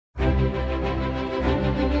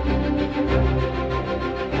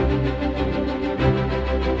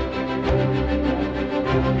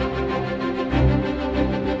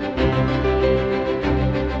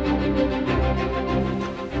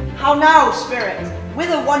How now, spirit?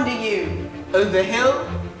 Whither wander you? Over hill,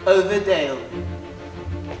 over dale.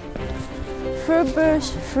 Through bush,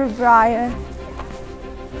 through briar.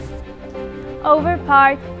 Over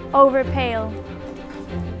park, over pale.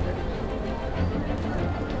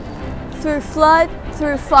 Through flood,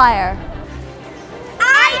 through fire.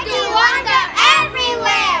 I do wander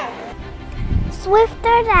everywhere!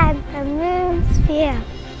 Swifter than the moon's sphere.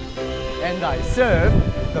 And I serve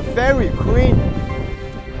the fairy queen.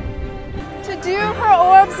 To dew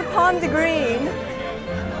her orbs upon the green.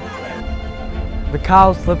 The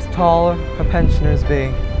cow slips taller, her pensioners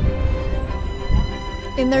be.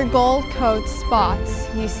 In their gold coats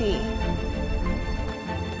spots you see.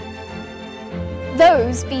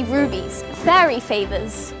 Those be rubies, fairy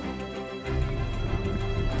favors.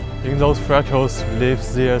 In those freckles live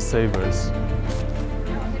their savors.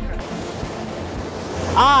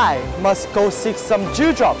 I must go seek some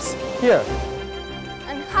dewdrops here.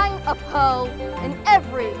 And hang a pearl in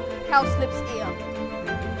every cowslip's ear.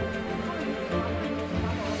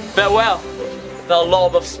 Farewell, thou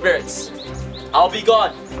lord of spirits. I'll be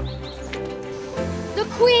gone. The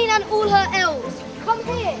queen and all her elves, come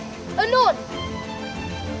here, anon.